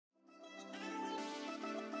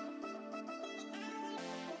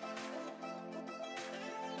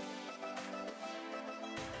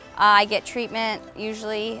I get treatment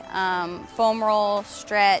usually, foam roll,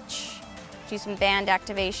 stretch, do some band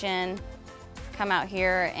activation, come out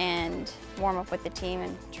here and warm up with the team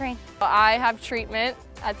and train. I have treatment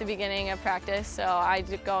at the beginning of practice, so I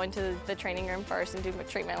go into the training room first and do my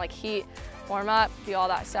treatment, like heat, warm up, do all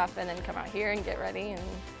that stuff, and then come out here and get ready and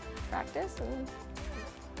practice and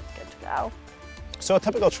good to go. So a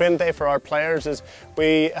typical training day for our players is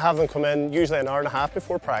we have them come in usually an hour and a half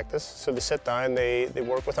before practice. So they sit down, they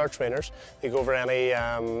work with our trainers, they go over any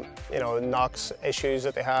knocks, issues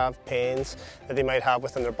that they have, pains that they might have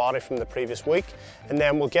within their body from the previous week. And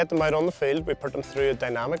then we'll get them out on the field, we put them through a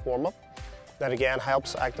dynamic warm-up. That again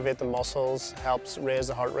helps activate the muscles, helps raise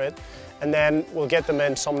the heart rate. And then we'll get them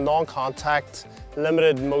in some non-contact,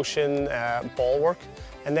 limited motion ball work.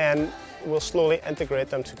 And then we'll slowly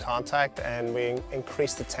integrate them to contact, and we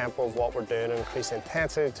increase the tempo of what we're doing and increase the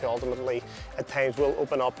intensity to ultimately, at times, we'll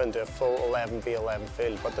open up into a full 11v11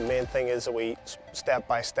 field. But the main thing is that we step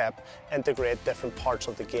by step integrate different parts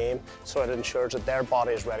of the game so it ensures that their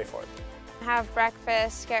body is ready for it. Have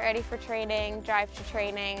breakfast, get ready for training, drive to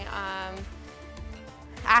training,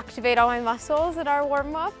 activate all my muscles at our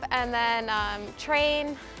warm-up, and then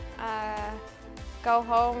train, go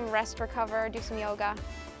home, rest, recover, do some yoga.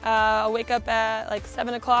 I'll wake up at like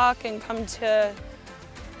 7 o'clock and come to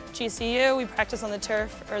GCU. We practice on the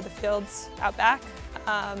turf or the fields out back.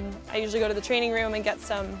 I usually go to the training room and get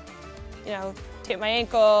some, tape my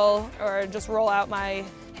ankle or just roll out my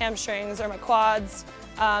hamstrings or my quads,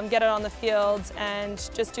 get it on the field and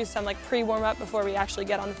just do some like pre-warm-up before we actually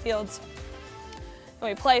get on the fields. And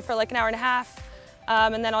we play for like an hour and a half,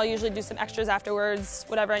 and then I'll usually do some extras afterwards,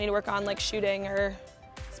 whatever I need to work on, like shooting or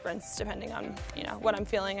sprints, depending on what I'm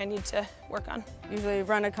feeling I need to work on. Usually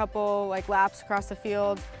run a couple laps across the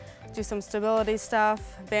field, do some stability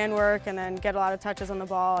stuff, band work, and then get a lot of touches on the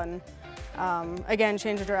ball, and again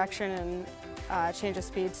change the direction and change the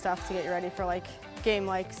speed stuff to get you ready for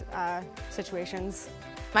game-like situations.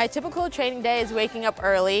 My typical training day is waking up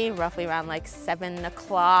early, roughly around 7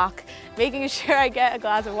 o'clock, making sure I get a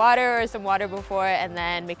glass of water or some water before, and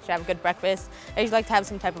then making sure I have a good breakfast. I usually like to have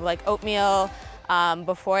some type of oatmeal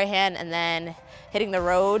beforehand, and then hitting the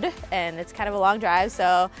road, and it's kind of a long drive,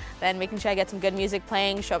 so then making sure I get some good music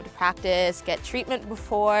playing, show up to practice, get treatment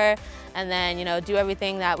before, and then do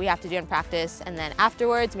everything that we have to do in practice, and then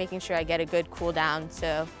afterwards making sure I get a good cool down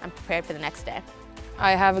so I'm prepared for the next day.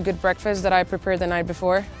 I have a good breakfast that I prepared the night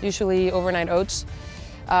before, usually overnight oats,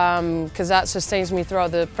 because that sustains me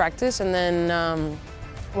throughout the practice, and then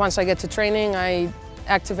once I get to training, I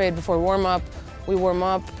activate before warm-up. We warm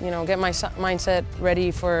up, get my mindset ready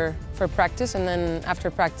for practice, and then after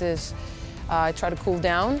practice, I try to cool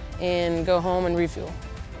down and go home and refuel.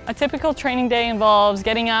 A typical training day involves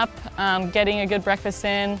getting up, getting a good breakfast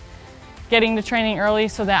in, getting to training early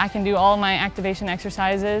so that I can do all of my activation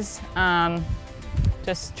exercises,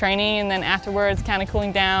 just training, and then afterwards kind of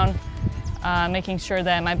cooling down, making sure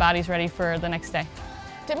that my body's ready for the next day.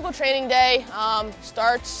 Typical training day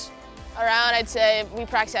starts around, I'd say, we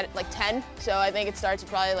practice at 10, so I think it starts at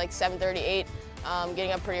probably 7:30, 8,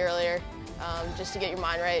 getting up pretty earlier, just to get your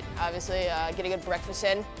mind right, obviously, get a good breakfast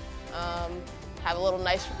in, have a little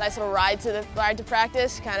nice little ride to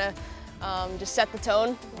practice, kind of just set the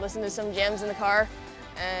tone, listen to some jams in the car,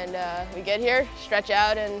 and we get here, stretch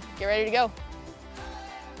out, and get ready to go.